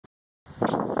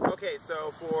Okay, so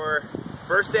for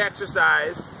first day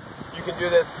exercise, you can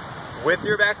do this with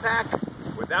your backpack,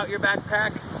 without your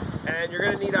backpack, and you're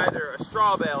going to need either a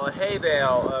straw bale, a hay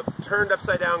bale, a turned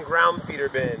upside down ground feeder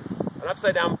bin, an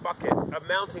upside down bucket, a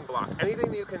mounting block, anything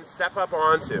that you can step up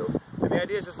onto. And the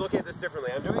idea is just looking at this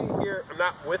differently. I'm doing it here, I'm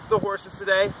not with the horses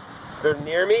today, they're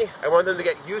near me. I want them to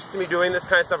get used to me doing this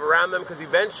kind of stuff around them because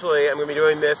eventually I'm going to be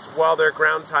doing this while they're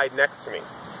ground tied next to me.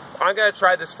 I'm going to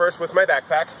try this first with my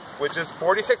backpack, which is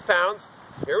 46 pounds.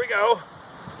 Here we go.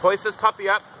 Hoist this puppy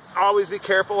up. Always be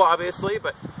careful, obviously,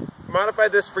 but modify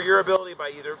this for your ability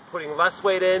by either putting less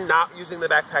weight in, not using the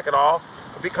backpack at all,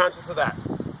 but be conscious of that.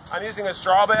 I'm using a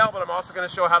straw bale, but I'm also going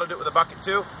to show how to do it with a bucket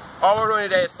too. All we're doing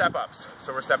today is step ups.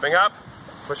 So we're stepping up,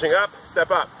 pushing up, step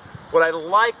up. What I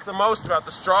like the most about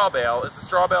the straw bale is the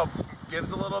straw bale gives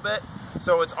a little bit,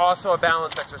 so it's also a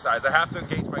balance exercise. I have to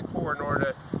engage my core in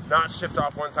order to not shift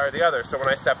off one side or the other. So when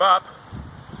I step up,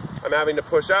 I'm having to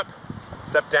push up,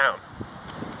 step down,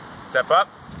 step up,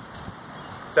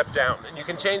 step down. And you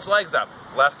can change legs up,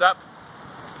 left up,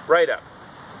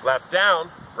 left down,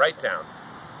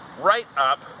 right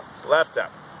up, left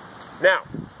up. Now,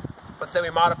 let's say we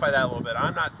modify that a little bit.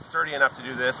 I'm not sturdy enough to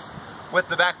do this with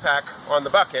the backpack on the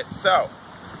bucket. So,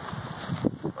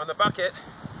 on the bucket,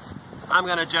 I'm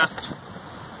gonna just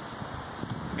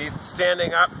be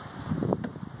standing up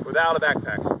without a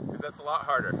backpack, because that's a lot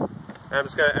harder. And I'm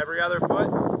just gonna, every other foot,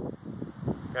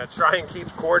 gonna try and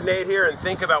coordinate here and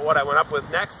think about what I went up with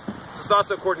next. This is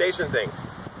also a coordination thing.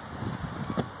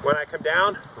 When I come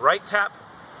down, right tap,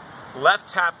 left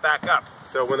tap back up.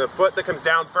 So when the foot that comes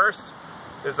down first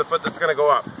is the foot that's gonna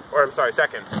go up, or I'm sorry,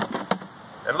 second.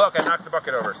 And look, I knocked the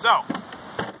bucket over. So,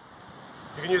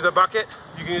 you can use a bucket,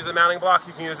 you can use a mounting block,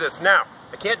 you can use this. Now,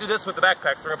 I can't do this with the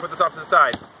backpack, so we're gonna put this off to the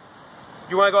side.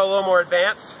 You wanna go a little more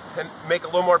advanced and make a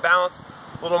little more balance,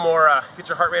 a little more, get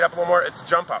your heart rate up a little more, it's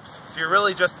jump ups. So you're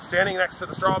really just standing next to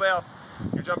the straw bale,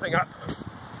 you're jumping up,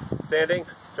 standing,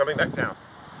 jumping back down.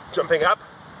 Jumping up,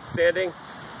 standing,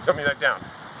 jumping back down.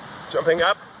 Jumping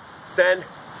up, stand,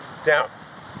 down.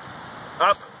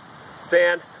 Up,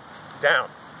 stand, down.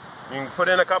 You can put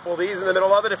in a couple of these in the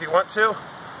middle of it if you want to,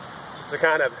 just to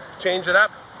kind of change it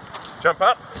up. Jump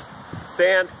up,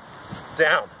 stand,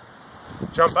 down.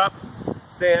 Jump up,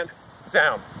 stand,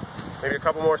 down. Maybe a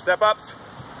couple more step ups.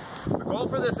 The goal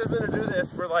for this isn't to do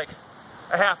this for like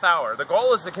a half hour. The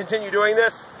goal is to continue doing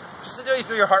this just until you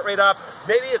feel your heart rate up.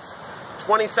 Maybe it's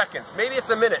 20 seconds, maybe it's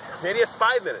a minute, maybe it's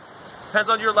 5 minutes. Depends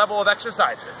on your level of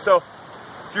exercise. So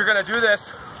if you're gonna do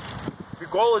this, the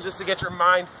goal is just to get your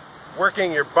mind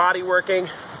working, your body working.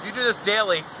 If you do this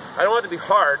daily, I don't want it to be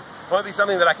hard. I want it to be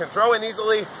something that I can throw in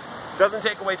easily. Doesn't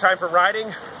take away time for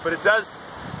riding, but it does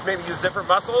maybe use different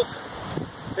muscles.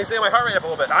 Makes me get my heart rate up a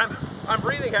little bit. I'm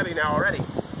breathing heavy now already.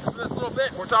 Just for this little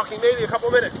bit, we're talking maybe a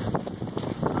couple minutes.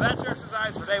 So that's your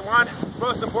exercise for day one.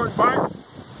 Most important part.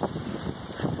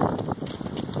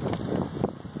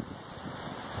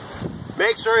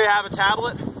 Make sure you have a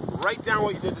tablet. Write down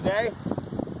what you did today.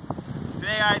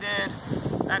 Today I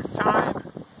did X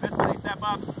time, this many step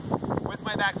ups, with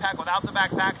my backpack, without the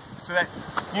backpack, so that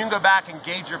you can go back and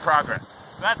gauge your progress.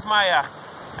 So that's my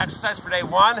exercise for day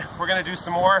one. We're gonna do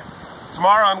some more.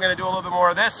 Tomorrow I'm gonna do a little bit more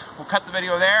of this. We'll cut the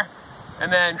video there.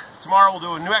 And then tomorrow we'll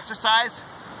do a new exercise.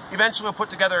 Eventually we'll put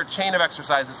together a chain of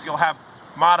exercises. So you'll have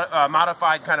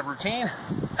modified kind of routine.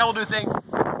 And we'll do things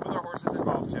with our horses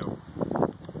involved too.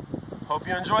 Hope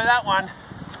you enjoy that one.